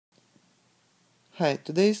Hi,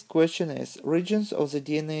 today's question is, regions of the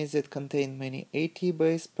DNA that contain many AT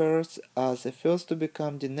base pairs are the first to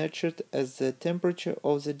become denatured as the temperature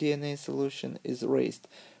of the DNA solution is raised.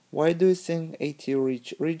 Why do you think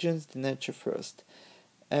AT-rich regions denature first?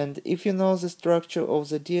 And if you know the structure of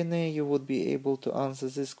the DNA, you would be able to answer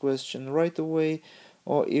this question right away,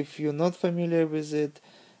 or if you're not familiar with it,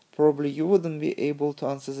 probably you wouldn't be able to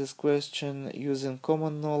answer this question using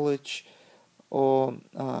common knowledge or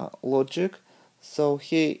logic. So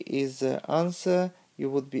here is the answer. You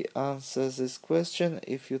would be answer this question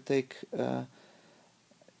if you take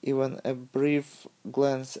even a brief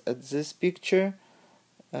glance at this picture,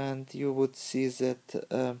 and you would see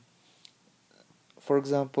that for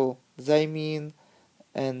example, thymine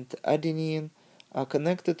and adenine are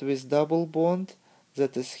connected with double bond,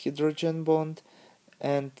 that is hydrogen bond,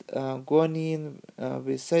 and guanine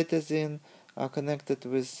with cytosine are connected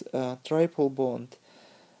with triple bond.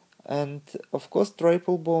 And of course,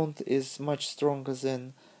 triple bond is much stronger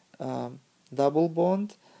than double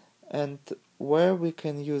bond. And where we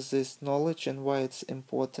can use this knowledge and why it's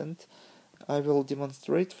important, I will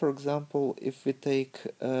demonstrate. For example, if we take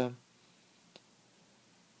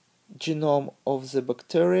genome of the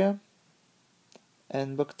bacteria,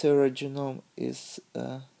 and bacteria genome is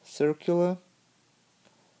circular,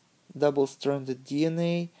 double-stranded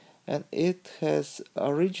DNA, and it has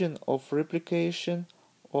a region of replication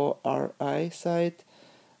or RI site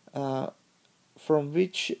from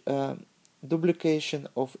which duplication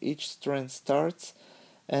of each strand starts,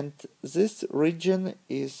 and this region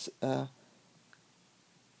is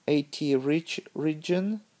AT-rich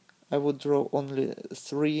region. I would draw only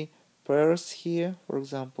 3 pairs here, for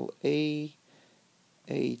example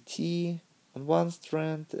AT on one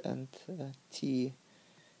strand and TA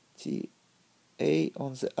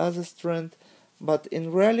on the other strand. But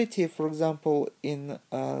in reality, for example, in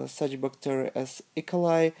such bacteria as E.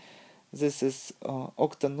 coli, this is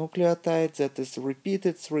octanucleotide that is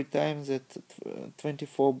repeated 3 times at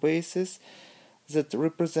 24 bases that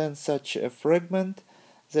represent such a fragment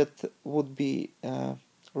that would be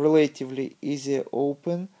relatively easier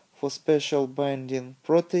open for special binding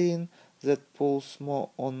protein that pulls more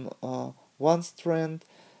on one strand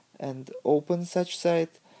and open such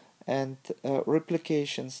site, and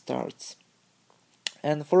replication starts.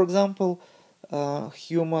 And for example,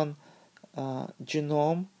 human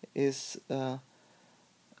genome is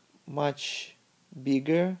much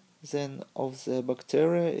bigger than of the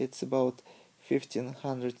bacteria. It's about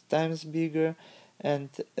 1500 times bigger, and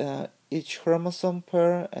each chromosome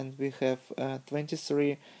pair, and we have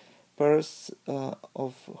 23 pairs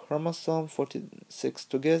of chromosome, 46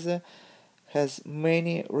 together, has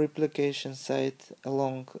many replication sites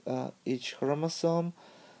along each chromosome,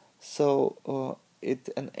 so it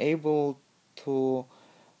enables to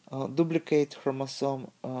duplicate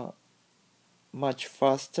chromosome much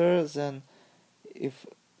faster than if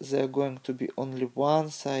there are going to be only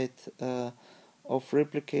one site of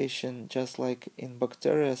replication, just like in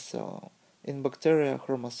bacteria. So in bacteria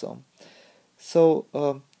chromosome, so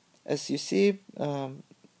as you see,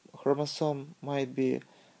 chromosome might be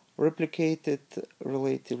replicated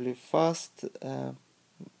relatively fast,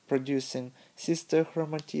 producing sister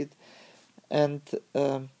chromatid, and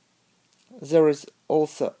there is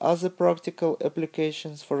also other practical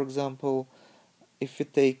applications. For example, if you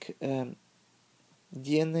take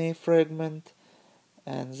DNA fragment,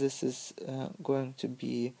 and this is going to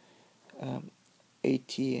be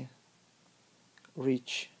AT-rich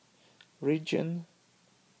region,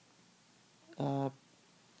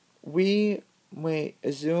 we may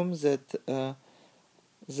assume that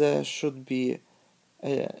there should be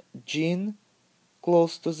a gene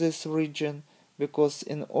close to this region, because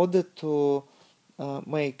in order to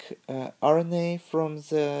make RNA from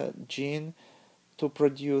the gene to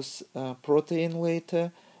produce protein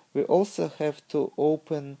later, we also have to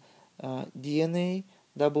open DNA,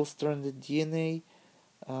 double-stranded DNA.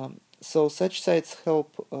 So such sites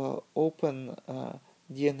help open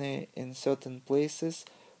DNA in certain places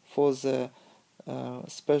for the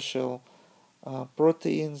special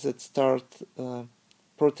proteins that start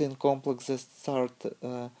protein complex that start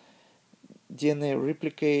DNA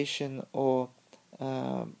replication or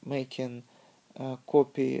making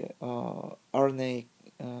copy RNA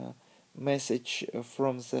message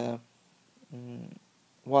from the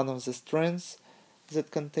one of the strands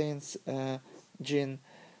that contains gene.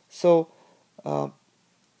 So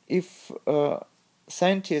if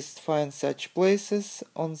scientists find such places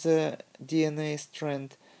on the DNA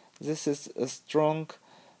strand, this is a strong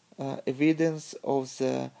evidence of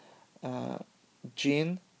the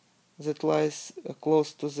gene that lies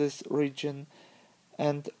close to this region.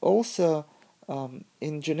 And also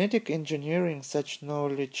in genetic engineering, such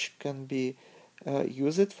knowledge can be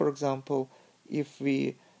used. For example, if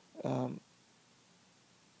we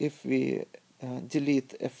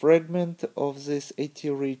delete a fragment of this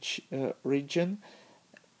AT-rich region,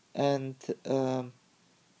 and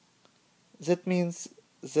that means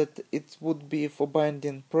that it would be for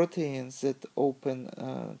binding proteins that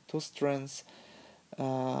open two strands.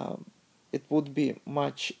 It would be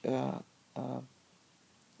much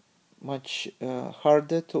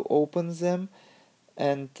harder to open them,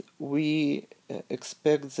 and we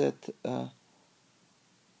expect that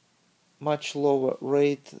much lower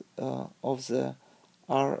rate of the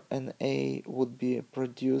RNA would be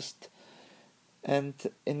produced. And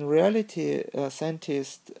in reality,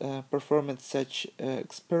 scientists performed such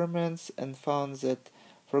experiments and found that,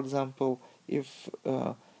 for example, if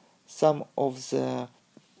some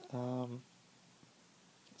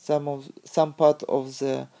part of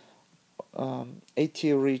the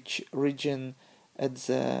AT-rich region at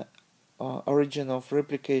the origin of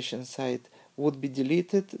replication site would be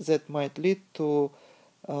deleted, that might lead to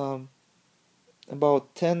about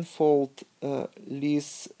 10-fold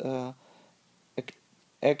less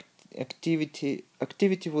activity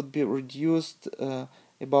would be reduced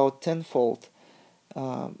about 10-fold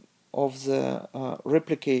of the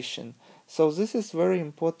replication. So this is very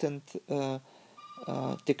important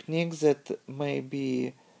technique that may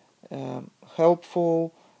be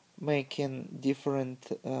helpful, making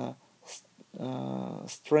different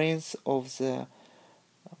strains of the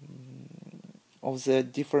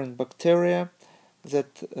different bacteria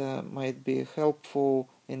that might be helpful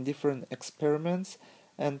in different experiments.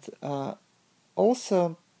 And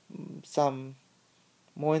also some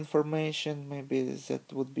more information maybe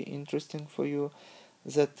that would be interesting for you,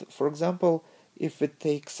 that for example, if we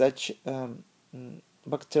take such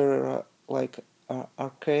bacteria like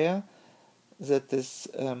archaea, that is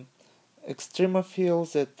extremophile,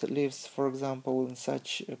 that lives, for example, in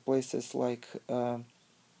such places like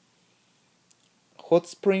hot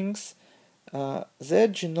springs, their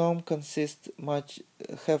genome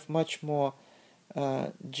have much more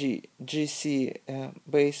GC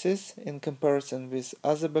bases in comparison with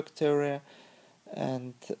other bacteria,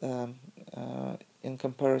 and in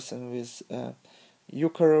comparison with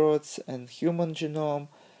eukaryotes and human genome,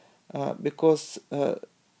 because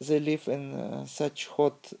they live in such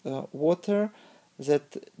hot water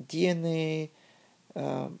that DNA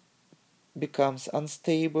becomes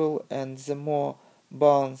unstable, and the more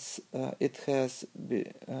bonds it has, the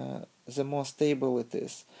more stable it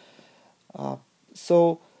is.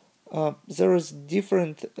 So there is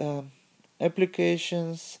different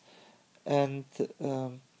applications, and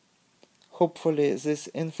hopefully this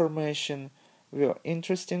information will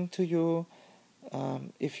interesting to you.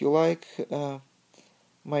 If you like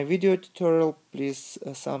my video tutorial, please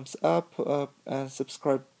thumbs up and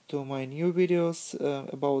subscribe to my new videos,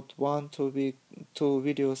 about 1 to 2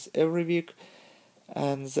 videos every week.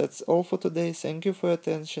 And that's all for today. Thank you for your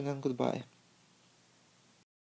attention, and goodbye.